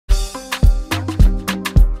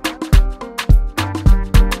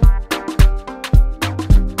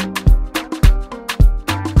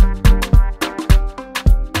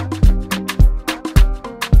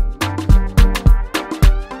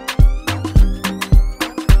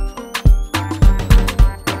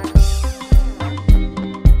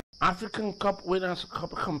African Cup Winners' Cup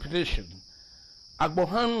competition,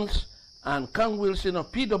 Agbor and Kang Wilson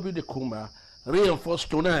of PW Kumba reinforced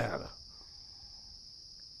Tonnerre.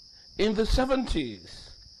 In the 70s,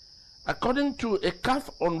 according to a CAF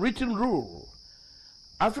unwritten rule,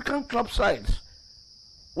 African club sides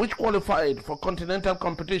which qualified for continental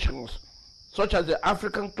competitions such as the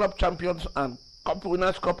African Club Champions and Cup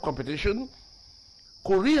Winners' Cup competition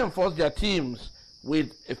could reinforce their teams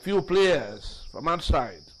with a few players from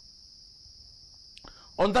outside.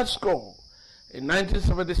 On that score, in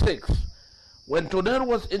 1976, when Tonnerre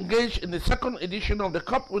was engaged in the second edition of the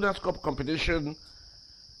Cup Winners' Cup competition,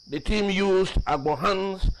 the team used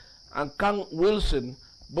Agbor and Kang Wilson,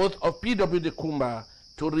 both of PW Kumba,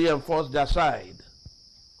 to reinforce their side.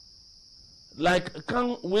 Like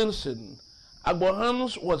Kang Wilson,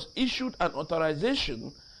 Agbor was issued an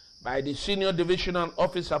authorization by the senior divisional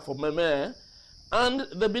officer for Meme and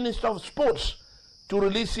the Minister of Sports to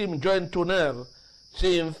release him join Tonnerre,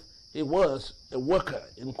 since he was a worker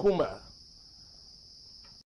in Kumba.